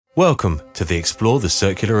Welcome to the Explore the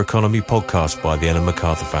Circular Economy podcast by the Ellen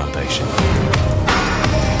MacArthur Foundation.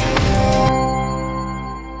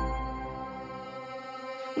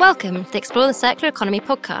 Welcome to the Explore the Circular Economy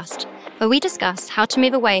podcast, where we discuss how to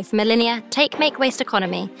move away from a linear take, make, waste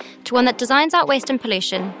economy to one that designs out waste and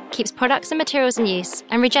pollution, keeps products and materials in use,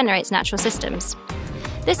 and regenerates natural systems.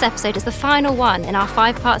 This episode is the final one in our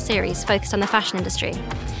 5-part series focused on the fashion industry,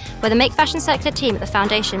 where the Make Fashion Circular team at the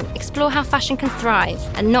Foundation explore how fashion can thrive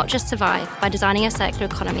and not just survive by designing a circular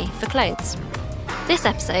economy for clothes. This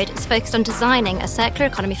episode is focused on designing a circular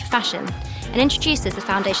economy for fashion and introduces the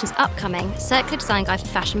Foundation's upcoming Circular Design Guide for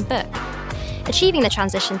Fashion book. Achieving the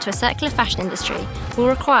transition to a circular fashion industry will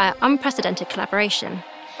require unprecedented collaboration.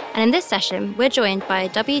 And in this session, we're joined by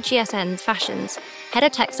WGSN Fashion's Head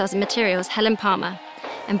of Textiles and Materials, Helen Palmer,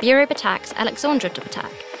 and Bureau Batac's Alexandra de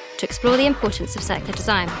Batac, to explore the importance of circular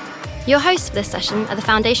design. Your hosts for this session are the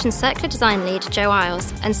Foundation's Circular Design Lead, Joe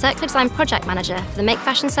Isles, and Circular Design Project Manager for the Make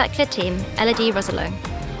Fashion Circular team, Elodie Roselot.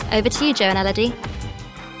 Over to you, Joe and Elodie.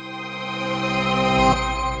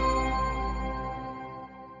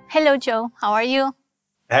 Hello, Joe. How are you?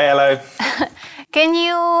 Hey, hello. Can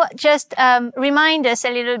you just remind us a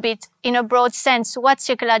little bit, in a broad sense, what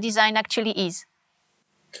circular design actually is?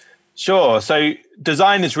 Sure. So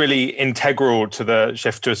design is really integral to the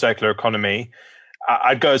shift to a circular economy.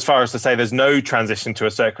 I'd go as far as to say there's no transition to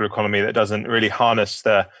a circular economy that doesn't really harness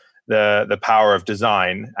the power of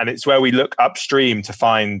design. And it's where we look upstream to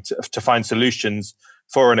find solutions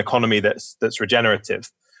for an economy that's regenerative.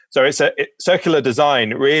 So circular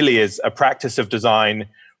design really is a practice of design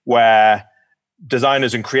where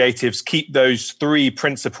designers and creatives keep those 3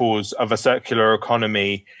 principles of a circular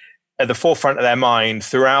economy at the forefront of their mind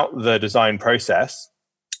throughout the design process.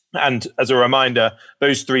 And as a reminder,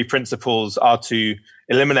 those 3 principles are to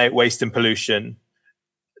eliminate waste and pollution,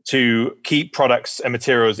 to keep products and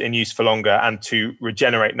materials in use for longer, and to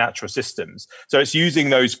regenerate natural systems. So it's using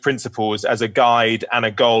those principles as a guide and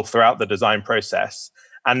a goal throughout the design process.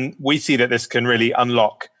 And we see that this can really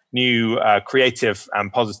unlock new creative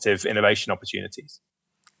and positive innovation opportunities.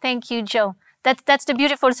 Thank you, Joe. That's the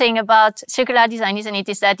beautiful thing about circular design, isn't it?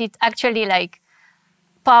 Is that it actually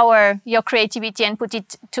power your creativity and put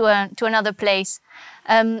it to another place.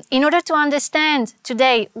 In order to understand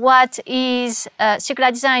today what is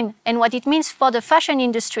circular design and what it means for the fashion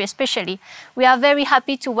industry especially, we are very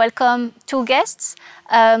happy to welcome 2 guests,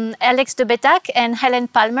 Alex de Batac and Helen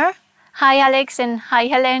Palmer. Hi, Alex, and hi,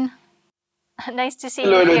 Helen. Nice to see you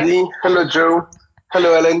here. Hello, Elodie. Hello, Joe.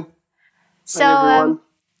 Hello, Ellen. So, hi, everyone.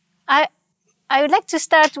 I would like to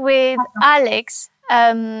start with Alex.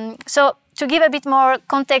 So, to give a bit more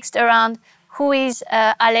context around who is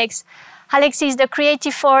Alex. Alex is the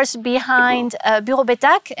creative force behind Bureau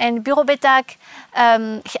Batac, and Bureau Batac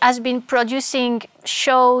has been producing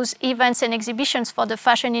shows, events, and exhibitions for the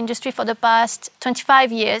fashion industry for the past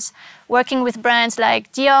 25 years, working with brands like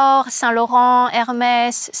Dior, Saint Laurent,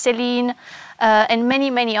 Hermès, Celine, and many,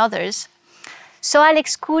 many others. So,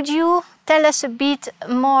 Alex, could you tell us a bit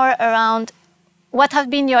more around what have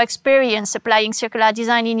been your experience applying circular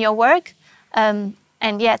design in your work? Tell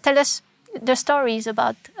us the stories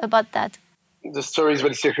about that. The stories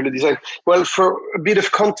about circular design. Well, for a bit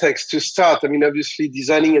of context to start, obviously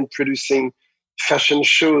designing and producing fashion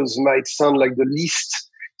shows might sound like the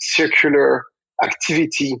least circular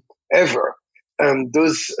activity ever.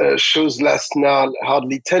 Those shows last now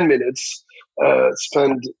hardly 10 minutes,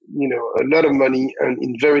 spend a lot of money and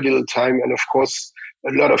in very little time, and of course,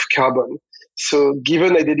 a lot of carbon. So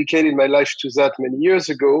given I dedicated my life to that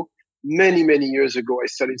many, many years ago, I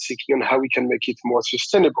started thinking on how we can make it more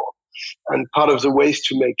sustainable. And part of the ways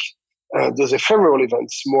to make those ephemeral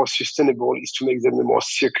events more sustainable is to make them the more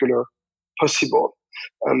circular possible.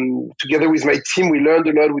 Together with my team, we learned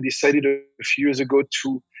a lot. We decided a few years ago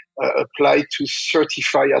to apply to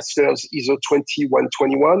certify ourselves ISO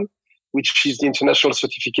 20121, which is the international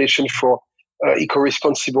certification for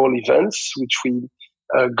eco-responsible events, which we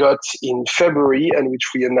got in February and which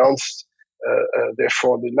we announced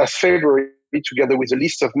therefore the last February, together with a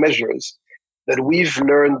list of measures that we've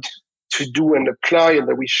learned to do and apply and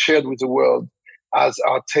that we shared with the world as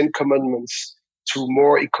our 10 commandments to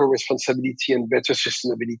more eco-responsibility and better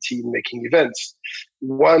sustainability in making events.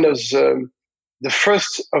 One of the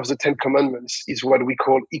first of the 10 commandments is what we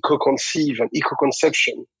call eco-conceive and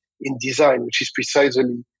eco-conception in design, which is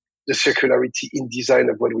precisely the circularity in design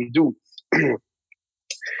of what we do.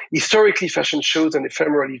 Historically, fashion shows and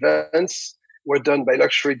ephemeral events were done by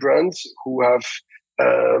luxury brands who have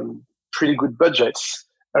pretty good budgets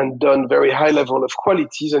and done very high level of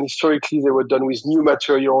qualities. And historically, they were done with new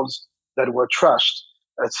materials that were trashed.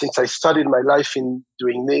 since I started my life in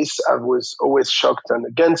doing this, I was always shocked and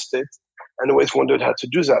against it, and always wondered how to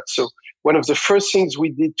do that. So one of the first things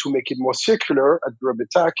we did to make it more circular at Bureau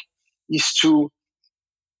Betak is to,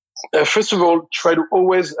 first of all, try to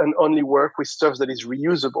always and only work with stuff that is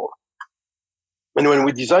reusable. And when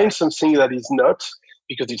we design something that is not,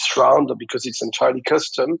 because it's round or because it's entirely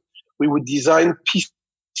custom, we would design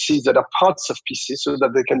pieces that are parts of pieces so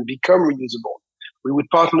that they can become reusable. We would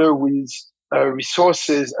partner with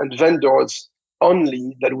resources and vendors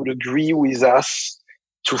only that would agree with us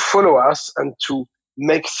to follow us and to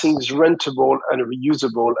make things rentable and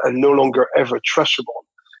reusable and no longer ever trashable.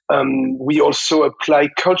 We also apply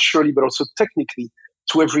culturally, but also technically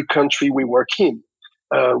to every country we work in.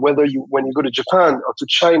 When you go to Japan or to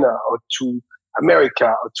China or to America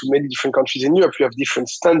or to many different countries in Europe, you have different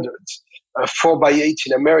standards. 4x8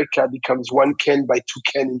 in America becomes 1 can by 2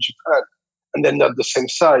 can in Japan, and they're not the same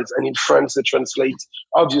size. And in France, they translate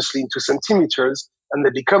obviously into centimeters, and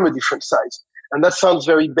they become a different size. And that sounds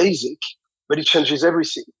very basic, but it changes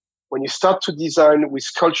everything. When you start to design with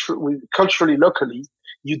culturally locally,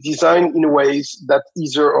 you design in ways that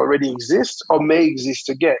either already exist or may exist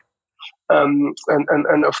again.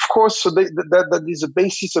 And of course, so that is the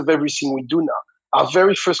basis of everything we do now. Our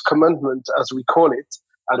very first commandment, as we call it,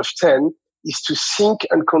 out of 10, is to think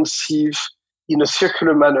and conceive in a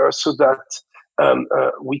circular manner so that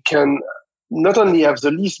we can not only have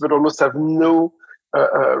the least, but almost have no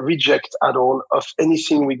reject at all of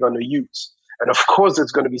anything we're going to use. And of course,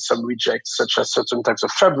 there's going to be some rejects, such as certain types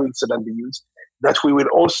of fabrics that can be used, that we will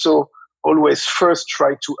also always first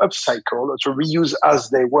try to upcycle or to reuse as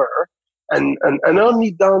they were. And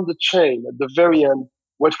only down the chain, at the very end,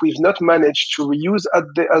 what we've not managed to reuse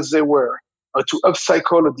as they were, or to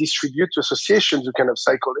upcycle or distribute to associations who can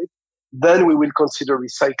upcycle it, then we will consider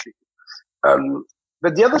recycling.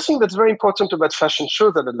 But the other thing that's very important about fashion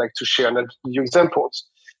shows that I'd like to share, and I'll give you examples.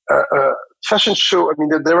 Fashion show, I mean,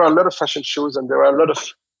 there are a lot of fashion shows and there are a lot of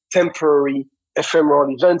temporary,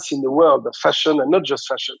 ephemeral events in the world of fashion, and not just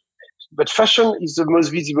fashion. But fashion is the most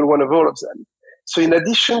visible one of all of them. So in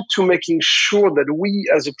addition to making sure that we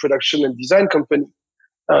as a production and design company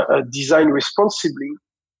design responsibly,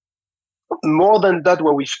 more than that,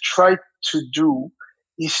 what we've tried to do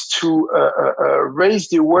is to raise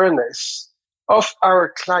the awareness of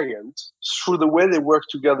our client through the way they work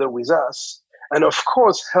together with us, and of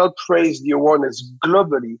course help raise the awareness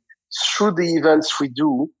globally through the events we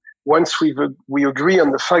do once we agree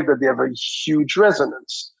on the fact that they have a huge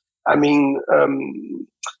resonance. I mean,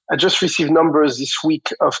 I just received numbers this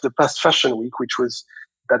week of the past Fashion Week, which was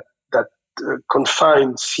that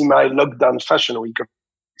confined semi-lockdown Fashion Week of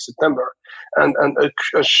September, and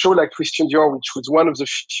a show like Christian Dior, which was one of the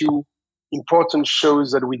few important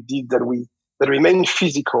shows that we did that remained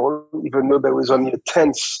physical, even though there was only a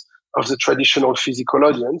tenth of the traditional physical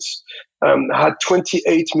audience, had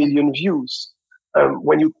 28 million views.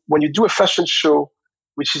 When you do a fashion show,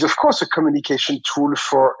 which is of course a communication tool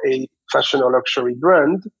for a fashion or luxury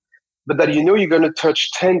brand, but that you're going to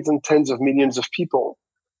touch tens and tens of millions of people,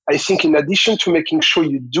 I think in addition to making sure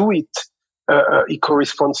you do it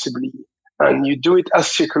eco-responsibly and you do it as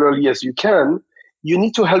circularly as you can, you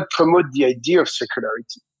need to help promote the idea of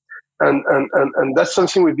circularity. And that's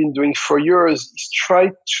something we've been doing for years, is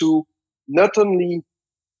try to not only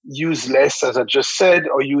use less, as I just said,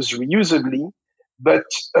 or use reusably, but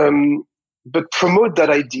promote that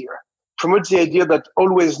idea. Promote the idea that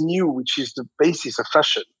always new, which is the basis of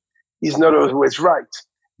fashion, is not always right.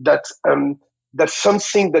 That that's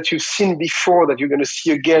something that you've seen before that you're going to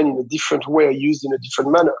see again in a different way or used in a different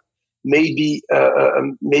manner. Maybe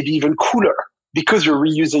even cooler because you're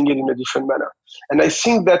reusing it in a different manner. And I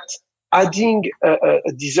think that adding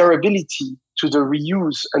a desirability to the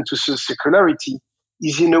reuse and to the circularity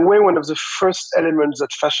is in a way one of the first elements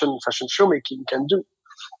that fashion showmaking can do.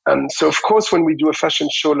 So of course, when we do a fashion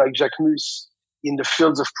show like Jacquemus in the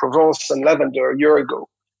fields of Provence and lavender a year ago,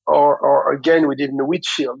 or again we did in the wheat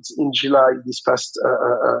fields in July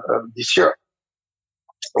this year,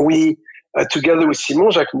 we together with Simon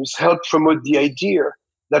Jacquemus helped promote the idea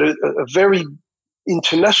that a very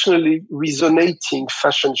internationally resonating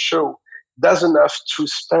fashion show doesn't have to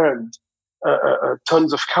spend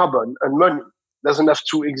tons of carbon and money, doesn't have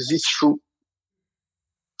to exist through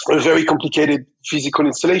a very complicated physical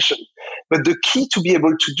installation. But the key to be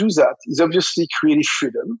able to do that is obviously creative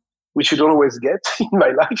freedom, which you don't always get in my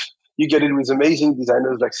life. You get it with amazing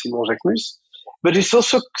designers like Simon Jacquemus, but it's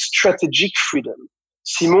also strategic freedom.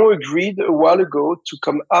 Simon agreed a while ago to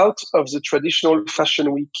come out of the traditional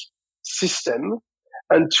Fashion Week system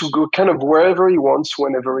and to go kind of wherever he wants,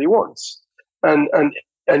 whenever he wants. And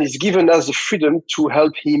and he's given us the freedom to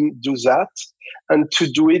help him do that and to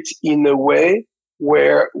do it in a way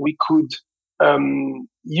where we could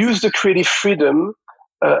use the creative freedom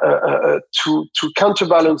to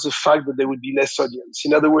counterbalance the fact that there would be less audience.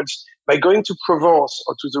 In other words, by going to Provence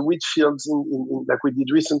or to the wheat fields in like we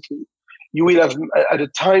did recently, you will have, at a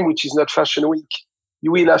time which is not Fashion Week,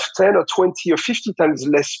 you will have 10 or 20 or 50 times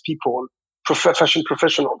less people, fashion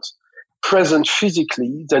professionals, present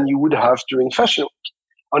physically than you would have during Fashion Week.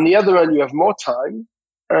 On the other hand, you have more time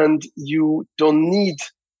and you don't need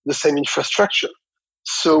the same infrastructure.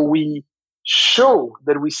 So we show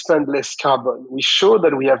that we spend less carbon. We show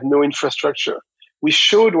that we have no infrastructure. We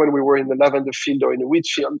showed when we were in the lavender field or in the wheat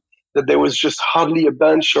field that there was just hardly a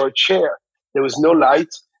bench or a chair. There was no light.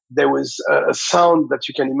 There was a sound that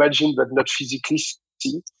you can imagine but not physically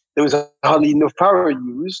see. There was hardly enough power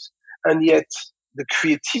used. And yet the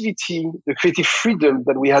creativity, the creative freedom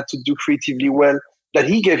that we had to do creatively well, that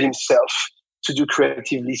he gave himself to do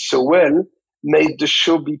creatively so well, made the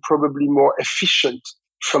show be probably more efficient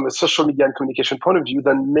from a social media and communication point of view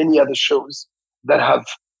than many other shows that have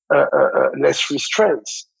less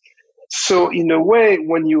restraints. So in a way,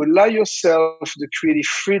 when you allow yourself the creative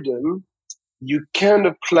freedom, you can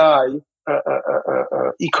apply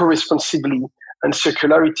eco-responsibly and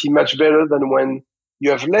circularity much better than when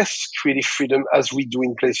you have less creative freedom, as we do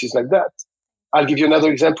in places like that. I'll give you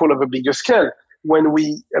another example of a bigger scale.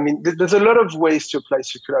 There's a lot of ways to apply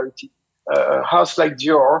circularity. A house like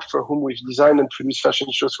Dior, for whom we've designed and produced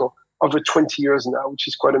fashion shows for over 20 years now, which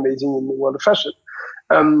is quite amazing in the world of fashion.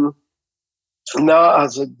 Now,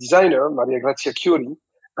 as a designer, Maria Grazia Chiuri,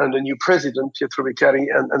 and the new president, Pietro Beccari,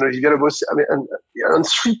 and Olivier Lebos, and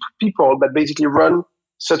three people that basically run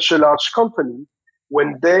such a large company,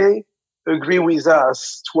 when they agree with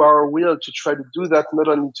us to our will to try to do that, not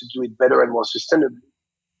only to do it better and more sustainably,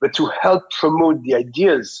 but to help promote the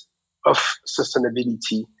ideas of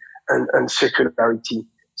sustainability and circularity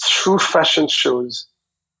through fashion shows,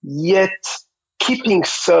 yet keeping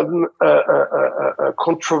some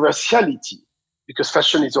controversiality, because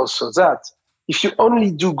fashion is also that. If you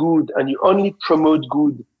only do good and you only promote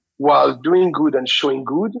good while doing good and showing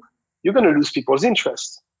good, you're going to lose people's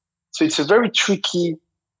interest. So it's a very tricky,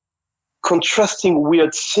 contrasting,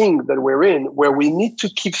 weird thing that we're in, where we need to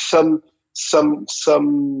keep some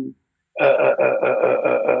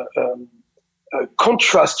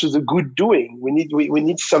contrast to the good doing. We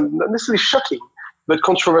need some, not necessarily shocking, but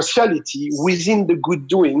controversiality within the good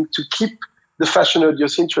doing to keep the fashion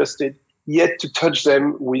audience interested, yet to touch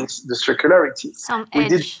them with the circularity. We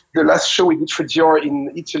did the last show we did for Dior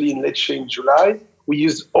in Italy in Lecce in July. We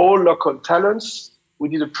used all local talents. We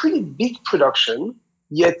did a pretty big production,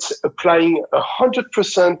 yet applying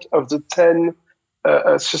 100% of the 10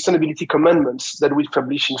 sustainability commandments that we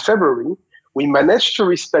published in February. We managed to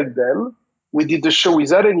respect them. We did the show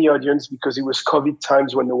without any audience because it was COVID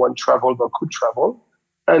times when no one traveled or could travel,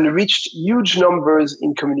 and reached huge numbers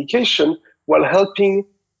in communication while helping,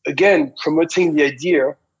 again, promoting the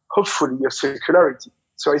idea, hopefully, of circularity.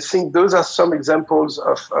 So I think those are some examples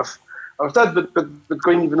of that, but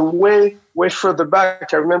going even way further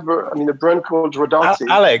back, I remember, a brand called Rodarte.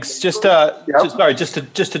 Alex, just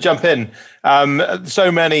to jump in,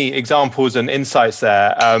 so many examples and insights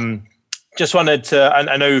there. Just wanted to,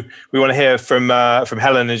 I know we want to hear from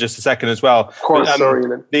Helen in just a second as well. Of course, sorry,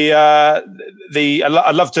 Helen.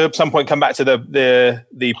 I'd love to at some point come back to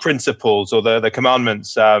the principles or the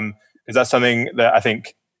commandments, because that's something that I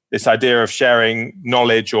think this idea of sharing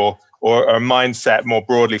knowledge or a mindset more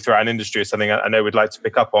broadly throughout an industry is something I know we'd like to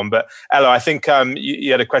pick up on. But Ella, I think you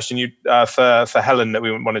had a question for Helen that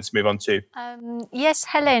we wanted to move on to. Yes,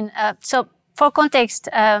 Helen. So for context,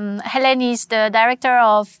 Helen is the director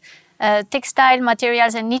of textile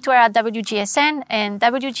materials and knitwear at WGSN, and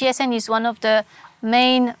WGSN is one of the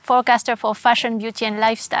main forecaster for fashion, beauty, and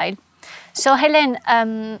lifestyle. So Helen,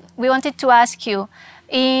 we wanted to ask you,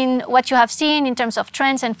 in what you have seen in terms of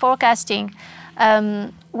trends and forecasting,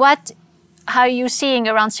 what are you seeing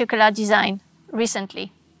around circular design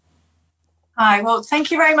recently? Hi, well, thank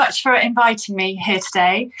you very much for inviting me here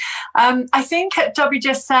today. I think at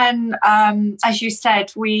WGSN, as you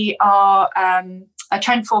said, we are a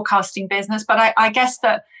trend forecasting business, but I guess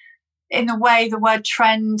that in a way the word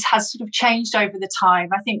trend has sort of changed over the time.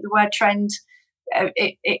 I think the word trend,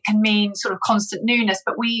 it can mean sort of constant newness,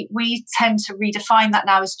 but we tend to redefine that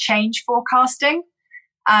now as change forecasting.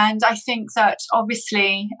 And I think that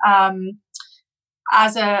obviously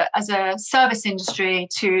as a service industry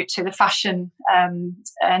to the fashion and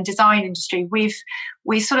design industry,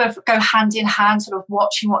 we sort of go hand in hand, sort of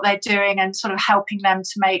watching what they're doing and sort of helping them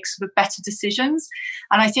to make sort of better decisions.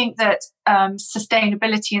 And I think that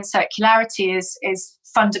sustainability and circularity is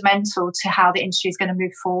fundamental to how the industry is going to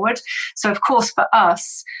move forward. So, of course, for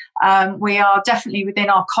us, we are definitely within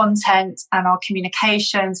our content and our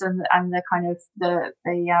communications and the kind of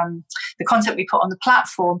the content we put on the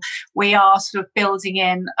platform. We are sort of building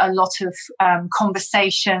in a lot of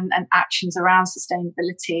conversation and actions around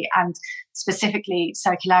sustainability and specifically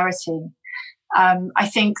circularity. I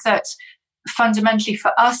think that fundamentally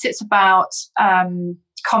for us, it's about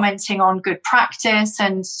commenting on good practice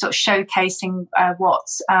and sort of showcasing what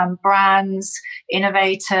brands,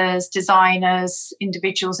 innovators, designers,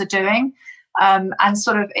 individuals are doing, and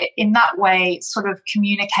sort of in that way, sort of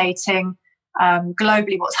communicating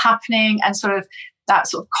globally what's happening and sort of that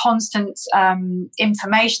sort of constant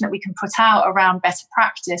information that we can put out around better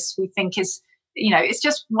practice. We think is, it's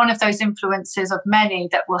just one of those influences of many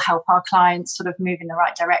that will help our clients sort of move in the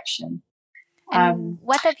right direction. And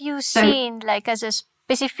what have you seen, like as a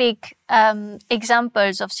specific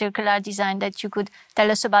examples of circular design that you could tell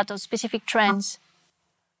us about, or specific trends?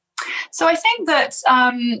 So I think that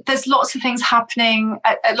there's lots of things happening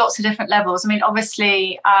at lots of different levels. I mean,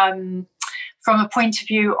 obviously, from a point of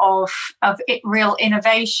view of real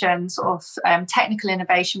innovation, sort of technical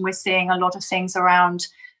innovation, we're seeing a lot of things around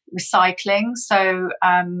recycling. So,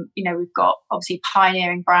 we've got obviously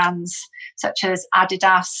pioneering brands such as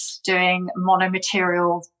Adidas doing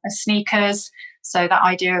monomaterial sneakers. So that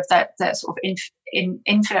idea of that sort of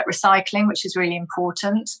infinite recycling, which is really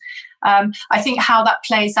important. I think how that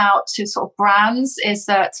plays out to sort of brands is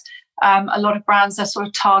that a lot of brands are sort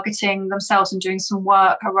of targeting themselves and doing some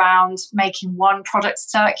work around making one product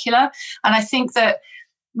circular. And I think that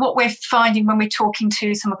what we're finding when we're talking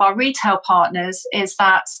to some of our retail partners is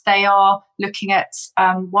that they are looking at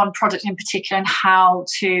one product in particular and how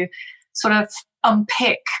to sort of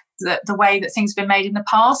unpick the way that things have been made in the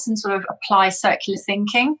past and sort of apply circular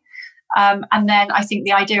thinking. And then I think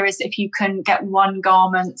the idea is if you can get one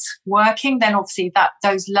garment working, then obviously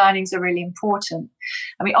those learnings are really important.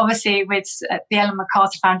 I mean, obviously with the Ellen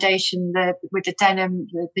MacArthur Foundation, with the denim,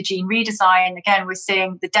 the jean redesign, again, we're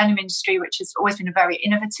seeing the denim industry, which has always been a very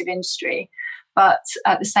innovative industry, but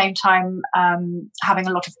at the same time having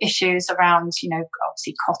a lot of issues around,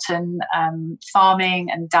 obviously cotton farming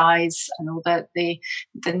and dyes and all the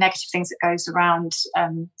negative things that goes around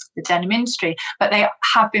the denim industry. But they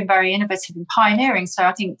have been very innovative and pioneering. So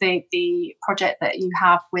I think the project that you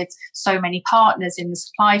have with so many partners in the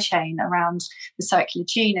supply chain around the circular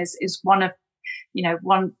jean is one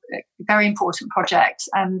very important project,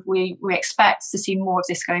 and we expect to see more of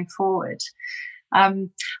this going forward.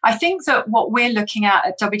 I think that what we're looking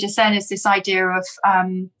at WGSN is this idea of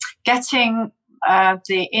getting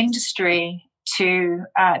the industry to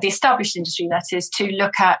the established industry, that is, to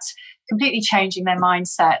look at completely changing their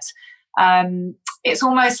mindset. It's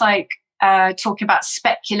almost like talking about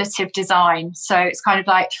speculative design. So it's kind of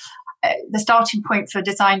like the starting point for a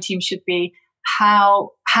design team should be how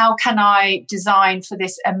can I design for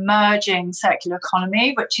this emerging circular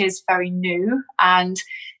economy, which is very new and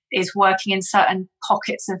is working in certain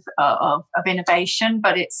pockets of innovation,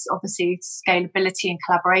 but it's obviously scalability and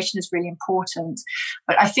collaboration is really important.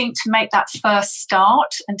 But I think to make that first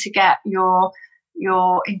start and to get your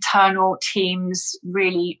internal teams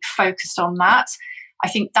really focused on that, I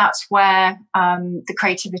think that's where the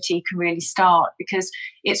creativity can really start, because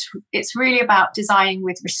it's really about designing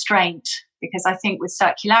with restraint. Because I think with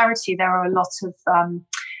circularity there are a lot of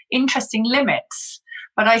interesting limits.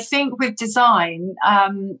 But I think with design,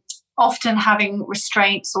 often having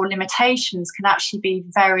restraints or limitations can actually be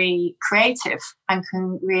very creative and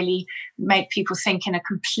can really make people think in a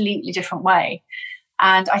completely different way.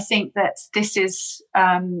 And I think that this is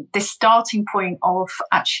this starting point of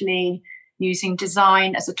actually using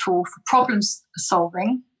design as a tool for problem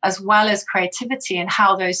solving, as well as creativity, and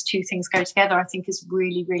how those two things go together, I think is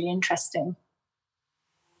really, really interesting.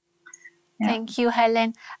 Yeah. Thank you,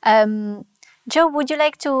 Helen. Joe, would you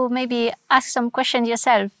like to maybe ask some questions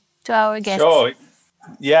yourself to our guests? Sure.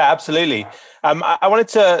 Yeah, absolutely. I wanted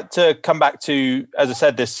to come back to, as I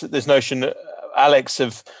said, this notion, Alex,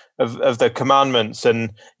 of the commandments,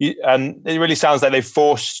 and it really sounds like they've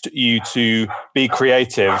forced you to be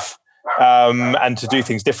creative and to do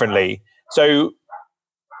things differently. So,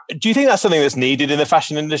 do you think that's something that's needed in the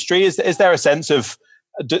fashion industry? Is there a sense of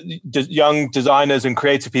young designers and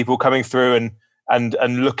creative people coming through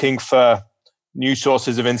and looking for new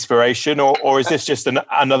sources of inspiration, or is this just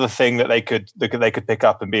another thing that they could pick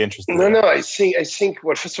up and be interested in? No. I think.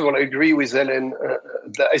 Well, first of all, I agree with Ellen.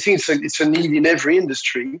 I think it's a need in every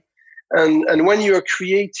industry, and when you are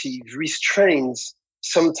creative, restraints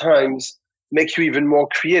sometimes make you even more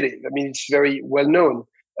creative. I mean, it's very well known.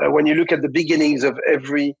 When you look at the beginnings of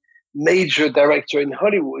every major director in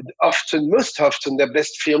Hollywood, most often, their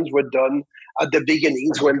best films were done at the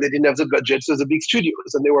beginnings when they didn't have the budgets of the big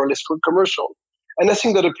studios and they were less commercial. And I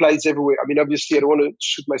think that applies everywhere. I mean, obviously, I don't want to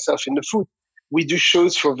shoot myself in the foot. We do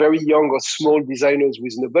shows for very young or small designers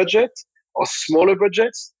with no budget or smaller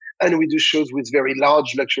budgets, and we do shows with very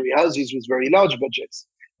large luxury houses with very large budgets.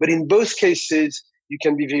 But in both cases, you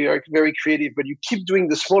can be very, very creative, but you keep doing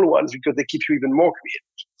the small ones because they keep you even more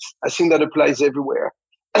creative. I think that applies everywhere.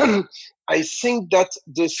 I think that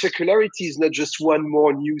the circularity is not just one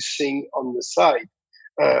more new thing on the side.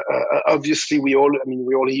 Obviously, we all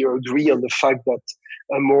here agree on the fact that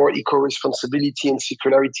more eco-responsibility and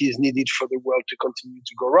circularity is needed for the world to continue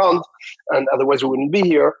to go around, and otherwise we wouldn't be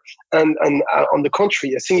here. And on the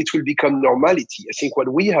contrary, I think it will become normality. I think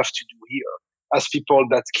what we have to do here, as people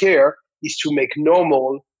that care, is to make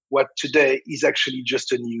normal what today is actually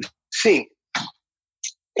just a new thing.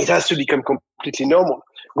 It has to become completely normal.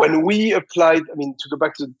 When we applied, to go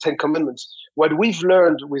back to the 10 Commandments, what we've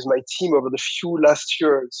learned with my team over the few last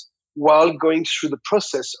years while going through the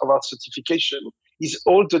process of our certification is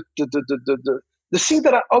all the things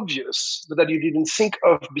that are obvious, but that you didn't think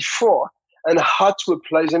of before, and how to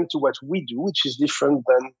apply them to what we do, which is different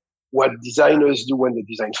than what designers do when they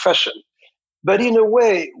design fashion. But in a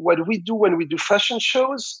way, what we do when we do fashion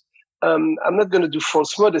shows, I'm not going to do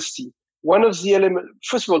false modesty. One of the elements,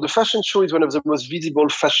 first of all, the fashion show is one of the most visible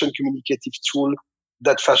fashion communicative tools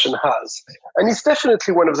that fashion has. And it's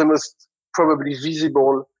definitely one of the most probably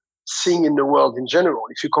visible thing in the world in general,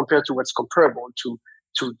 if you compare to what's comparable to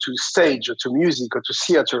stage or to music or to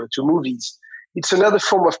theater or to movies. It's another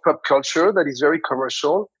form of pop culture that is very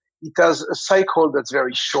commercial. It has a cycle that's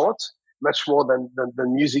very short, much more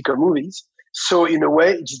than music or movies. So in a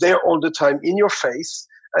way, it's there all the time in your face,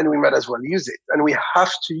 and we might as well use it. And we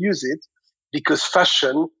have to use it because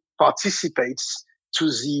fashion participates to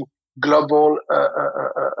the global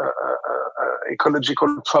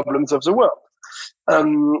ecological problems of the world.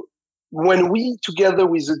 When we, together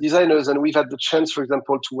with the designers, and we've had the chance, for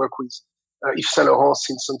example, to work with Yves Saint Laurent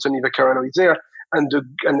since Anthony Vaccarano is there, and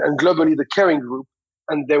globally the Caring Group,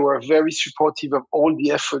 and they were very supportive of all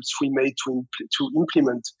the efforts we made to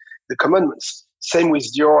implement the commandments. Same with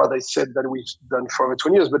Dior, as I said, that we've done for over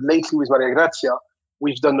 20 years, but lately with Maria Grazia,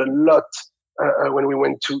 we've done a lot when we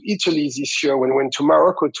went to Italy this year, when we went to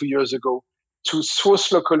Morocco 2 years ago, to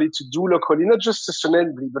source locally, to do locally, not just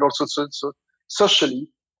sustainably, but also socially,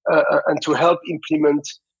 and to help implement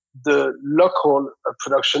the local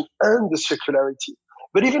production and the circularity.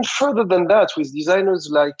 But even further than that, with designers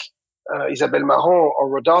like Isabelle Marant or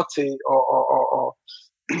Rodarte, or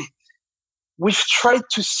we've tried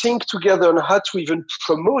to think together on how to even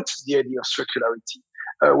promote the idea of circularity.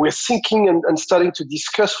 We're thinking and starting to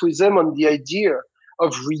discuss with them on the idea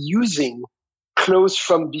of reusing clothes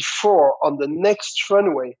from before on the next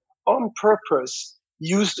runway on purpose,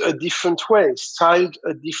 used a different way, styled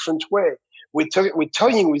a different way. We're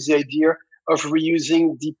toying with the idea of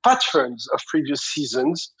reusing the patterns of previous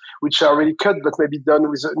seasons, which are already cut but maybe done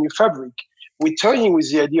with a new fabric. We're toying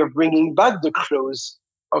with the idea of bringing back the clothes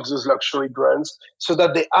of those luxury brands so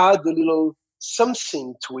that they add a little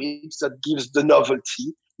something to it that gives the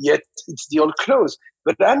novelty, yet it's the old clothes.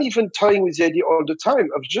 But I'm even toying with the idea all the time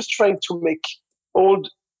of just trying to make old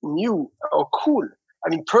new or cool. I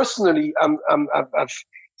mean, personally,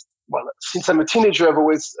 since I'm a teenager, I've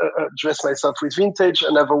always dressed myself with vintage,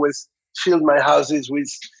 and I've always filled my houses with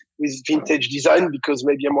vintage design because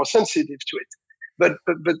maybe I'm more sensitive to it.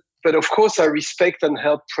 But of course, I respect and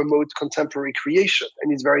help promote contemporary creation,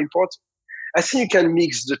 and it's very important. I think you can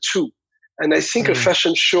mix the two. And I think a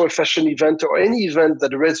fashion show, a fashion event, or any event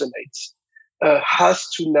that resonates has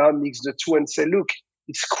to now mix the two and say, look,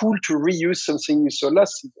 it's cool to reuse something you saw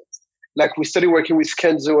last season. Like we started working with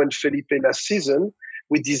Kenzo and Felipe last season.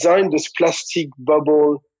 We designed those plastic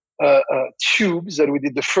bubble tubes that we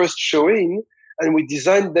did the first show in, and we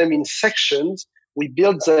designed them in sections. We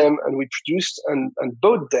built them and we produced and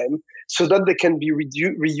bought them so that they can be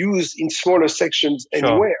reused in smaller sections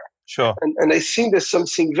anywhere. Sure. And I think there's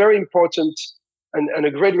something very important and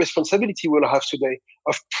a great responsibility we'll have today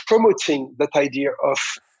of promoting that idea of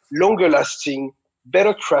longer lasting,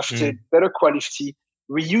 better crafted, better quality,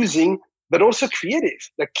 reusing, but also creative.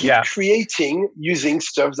 Like keep creating using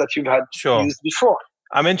stuff that you've had used before.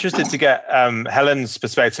 I'm interested to get Helen's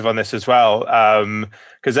perspective on this as well,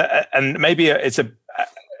 because and maybe I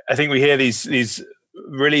think we hear these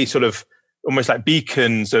really sort of almost like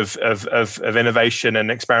beacons of innovation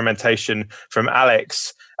and experimentation from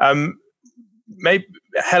Alex. Maybe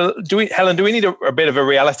Helen, do we need a bit of a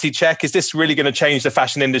reality check? Is this really going to change the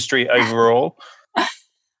fashion industry overall?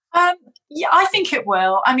 Yeah, I think it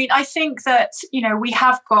will. I mean, I think that,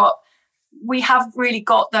 we have really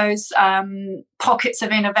got those pockets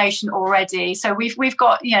of innovation already. So we've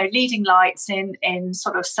got, leading lights in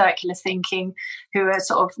sort of circular thinking who are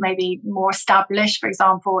sort of maybe more established. For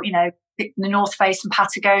example, the North Face and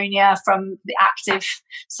Patagonia from the active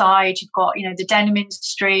side. You've got, the denim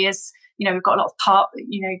industry is, we've got a lot of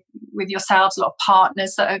with yourselves, a lot of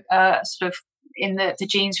partners that are sort of in the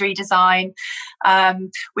jeans redesign.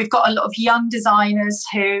 We've got a lot of young designers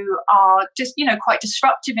who are just, quite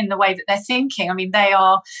disruptive in the way that they're thinking. I mean, they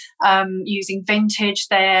are using vintage.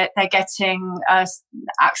 They're getting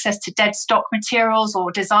access to dead stock materials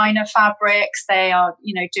or designer fabrics. They are,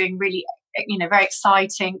 doing really, very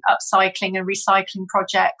exciting upcycling and recycling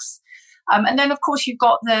projects. And then, of course, you've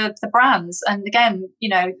got the brands. And again,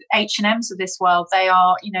 H&Ms of this world, they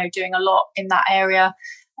are, doing a lot in that area.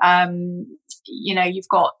 You've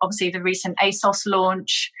got obviously the recent ASOS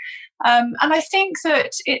launch. And I think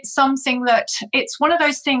that it's something that it's one of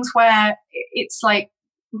those things where it's like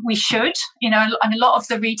we should, and a lot of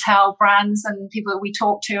the retail brands and people that we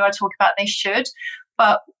talk to are talking about they should.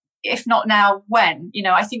 But if not now, when?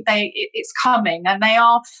 I think it's coming. And they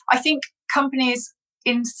are, I think companies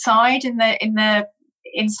inside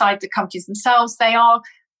the companies themselves, they are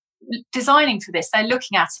designing for this. They're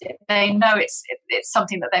looking at it. They know it's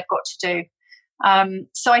something that they've got to do.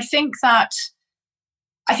 So I think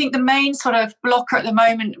the main sort of blocker at the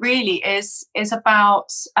moment really is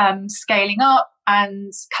about scaling up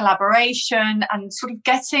and collaboration and sort of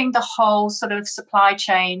getting the whole sort of supply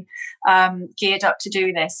chain geared up to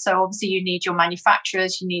do this. So obviously you need your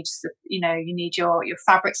manufacturers, you need your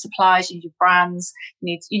fabric suppliers, you need your brands,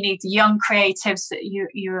 you need the young creatives that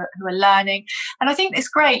who are learning. And I think it's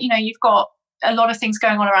great. You've got a lot of things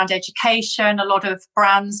going on around education. A lot of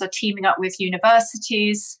brands are teaming up with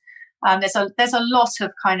universities. There's a lot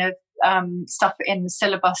of kind of stuff in the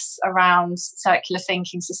syllabus around circular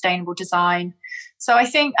thinking, sustainable design. So I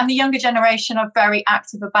think, and the younger generation are very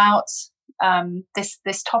active about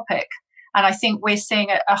this topic. And I think we're seeing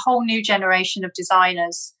a whole new generation of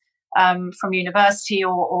designers from university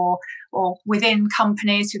or within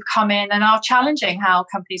companies who've come in and are challenging how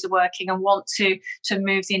companies are working and want to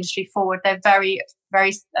move the industry forward. They're very,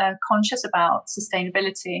 very conscious about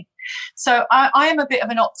sustainability. So I am a bit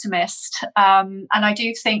of an optimist, and I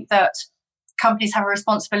do think that companies have a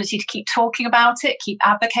responsibility to keep talking about it, keep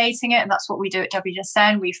advocating it, and that's what we do at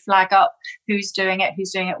WGSN. We flag up who's doing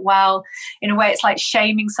it well. In a way, it's like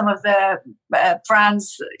shaming some of the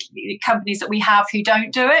brands, companies that we have who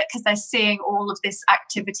don't do it because they're seeing all of this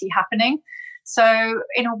activity happening. So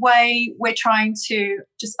in a way, we're trying to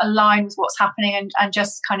just align with what's happening and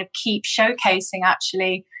just kind of keep showcasing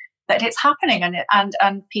actually that it's happening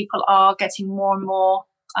and people are getting more and more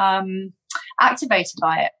activated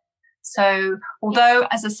by it. So although,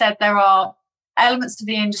 as I said, there are elements of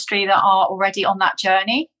the industry that are already on that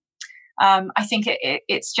journey, I think it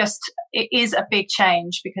is a big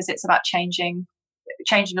change because it's about changing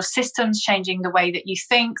your systems, changing the way that you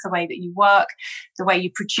think, the way that you work, the way you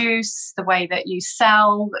produce, the way that you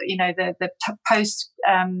sell, the post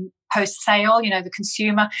sale, the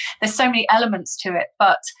consumer. There's so many elements to it,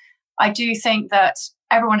 but I do think that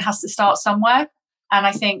everyone has to start somewhere. And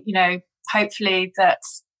I think, hopefully that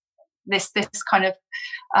this kind of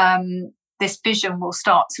this vision will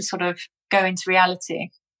start to sort of go into reality.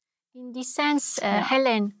 In this sense,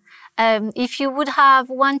 Helen, if you would have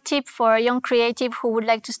one tip for a young creative who would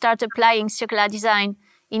like to start applying circular design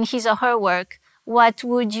in his or her work, what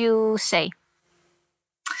would you say?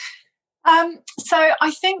 So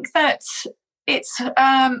I think that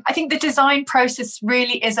I think the design process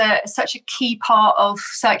really is such a key part of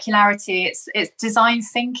circularity. It's design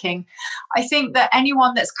thinking. I think that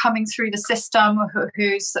anyone that's coming through the system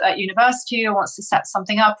who's at university or wants to set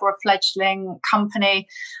something up or a fledgling company,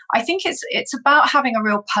 I think it's about having a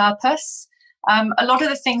real purpose. A lot of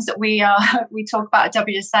the things that we talk about at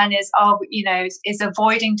WGSN is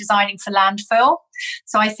avoiding designing for landfill.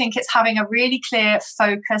 So I think it's having a really clear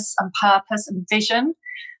focus and purpose and vision.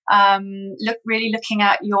 Really looking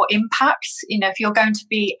at your impact. If you're going to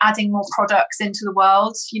be adding more products into the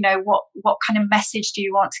world, what kind of message do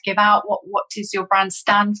you want to give out? What does your brand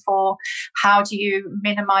stand for? How do you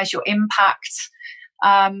minimize your impact?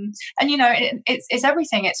 And it's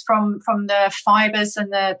everything. It's from the fibers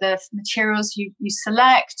and the materials you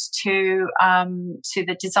select to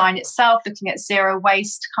the design itself, looking at zero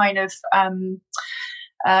waste kind of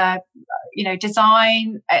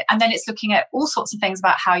design, and then it's looking at all sorts of things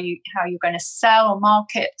about how you're going to sell or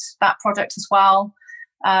market that product as well,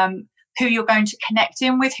 who you're going to connect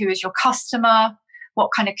in with, who is your customer, what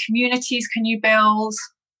kind of communities can you build.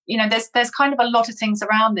 There's kind of a lot of things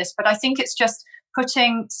around this, but I think it's just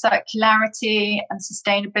putting circularity and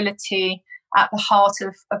sustainability at the heart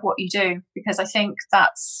of what you do, because I think that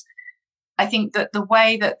the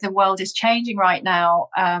way that the world is changing right now,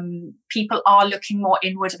 people are looking more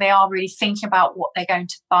inward. They are really thinking about what they're going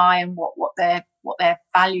to buy and what their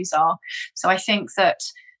values are. So I think that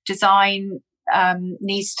design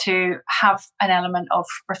needs to have an element of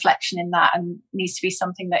reflection in that, and needs to be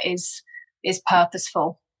something that is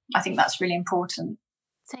purposeful. I think that's really important.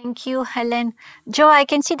 Thank you, Helen. Jo, I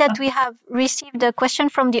can see that we have received a question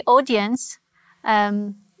from the audience.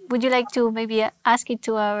 Would you like to maybe ask it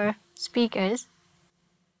to our speakers?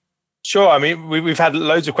 Sure. I mean, we've had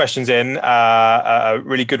loads of questions in,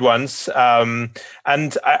 really good ones.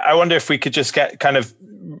 And I wonder if we could just get kind of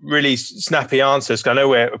really snappy answers, because I know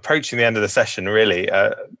we're approaching the end of the session, really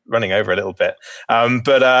running over a little bit.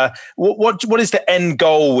 But what is the end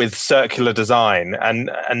goal with circular design? And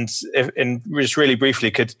just really briefly,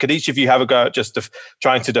 could each of you have a go at just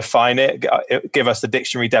trying to define it? Give us the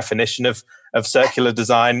dictionary definition of circular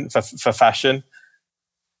design for fashion.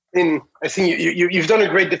 I think you've done a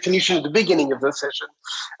great definition at the beginning of the session.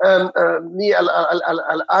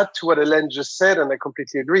 I'll add to what Hélène just said, and I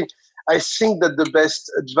completely agree. I think that the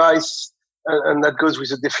best advice, and that goes with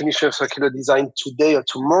the definition of circular design today or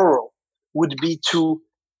tomorrow, would be to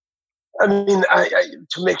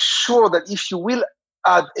make sure that if you will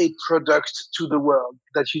add a product to the world,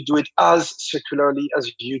 that you do it as circularly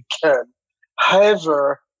as you can.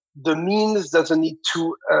 However, the means doesn't need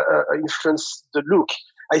to influence the look.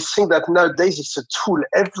 I think that nowadays it's a tool.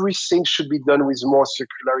 Everything should be done with more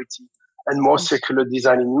circularity and more circular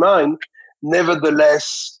design in mind.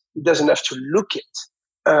 Nevertheless, it doesn't have to look it.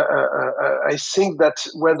 I think that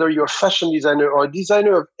whether you're a fashion designer or a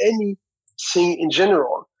designer of anything in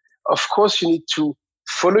general, of course you need to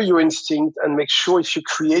follow your instinct and make sure if you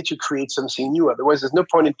create something new. Otherwise, there's no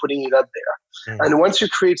point in putting it out there. And once you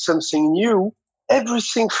create something new,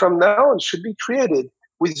 everything from now on should be created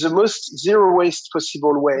with the most zero waste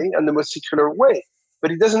possible way and the most circular way.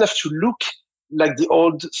 But it doesn't have to look like the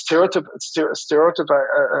old stereotype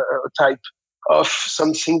of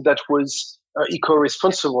something that was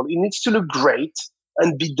eco-responsible. It needs to look great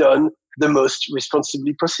and be done the most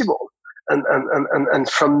responsibly possible. And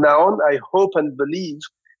from now on, I hope and believe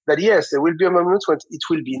that yes, there will be a moment when it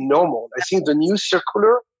will be normal. I think the new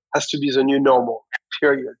circular has to be the new normal,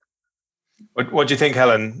 period. What do you think,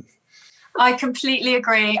 Helen? I completely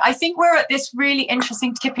agree. I think we're at this really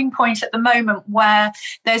interesting tipping point at the moment where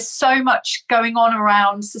there's so much going on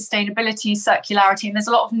around sustainability, circularity, and there's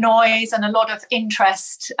a lot of noise and a lot of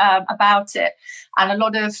interest about it, and a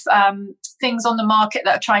lot of things on the market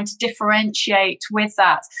that are trying to differentiate with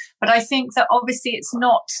that. But I think that obviously it's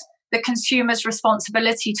not the consumer's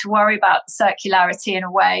responsibility to worry about circularity in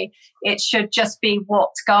a way. It should just be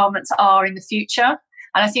what garments are in the future.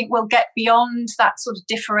 And I think we'll get beyond that sort of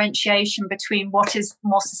differentiation between what is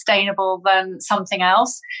more sustainable than something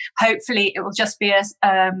else. Hopefully, it will just be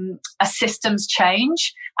a systems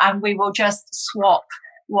change, and we will just swap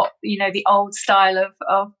the old style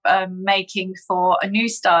of making for a new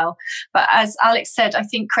style. But as Alex said, I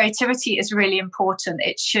think creativity is really important.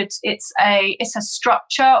 It's a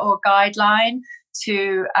structure or guideline.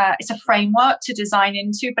 It's a framework to design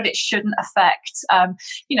into, but it shouldn't affect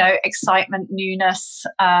excitement, newness,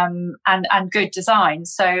 and good design.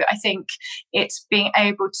 So I think it's being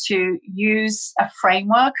able to use a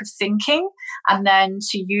framework of thinking and then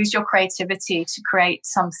to use your creativity to create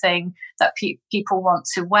something that people want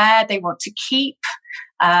to wear, they want to keep,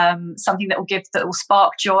 something that will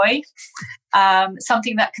spark joy,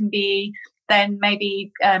 something that can be then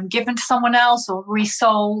maybe given to someone else or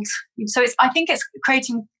resold. So I think it's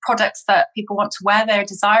creating products that people want to wear. They're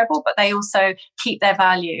desirable, but they also keep their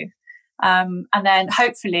value. And then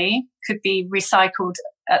hopefully could be recycled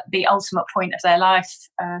at the ultimate point of their life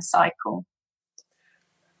cycle.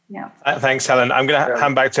 Yeah. Thanks, Helen. I'm going to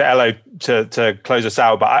hand back to Elo to close us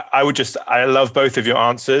out. But I love both of your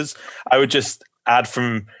answers. I would just add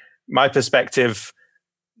from my perspective,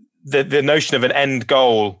 the notion of an end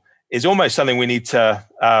goal is almost something we need to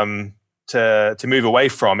move away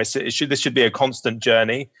from. This should be a constant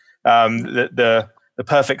journey. The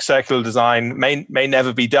perfect circular design may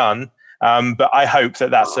never be done, But I hope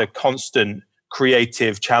that that's a constant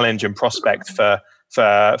creative challenge and prospect for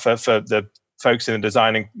the folks in the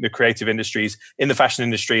design and the creative industries, in the fashion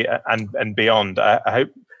industry and beyond. I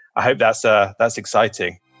hope that's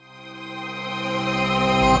exciting.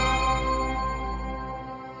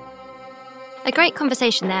 A great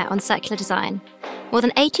conversation there on circular design. More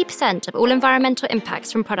than 80% of all environmental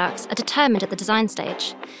impacts from products are determined at the design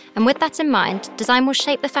stage. And with that in mind, design will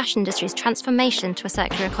shape the fashion industry's transformation to a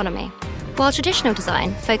circular economy. While traditional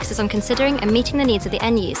design focuses on considering and meeting the needs of the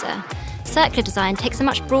end user, circular design takes a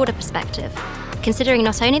much broader perspective, considering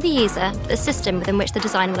not only the user, but the system within which the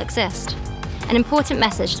design will exist. An important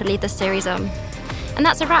message to leave this series on. And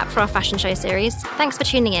that's a wrap for our fashion show series. Thanks for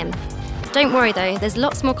tuning in. Don't worry though, there's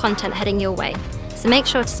lots more content heading your way. So make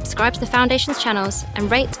sure to subscribe to the Foundation's channels and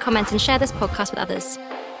rate, comment and share this podcast with others.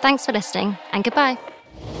 Thanks for listening and goodbye.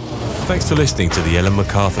 Thanks for listening to the Ellen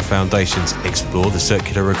MacArthur Foundation's Explore the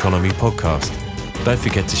Circular Economy podcast. Don't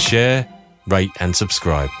forget to share, rate and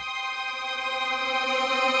subscribe.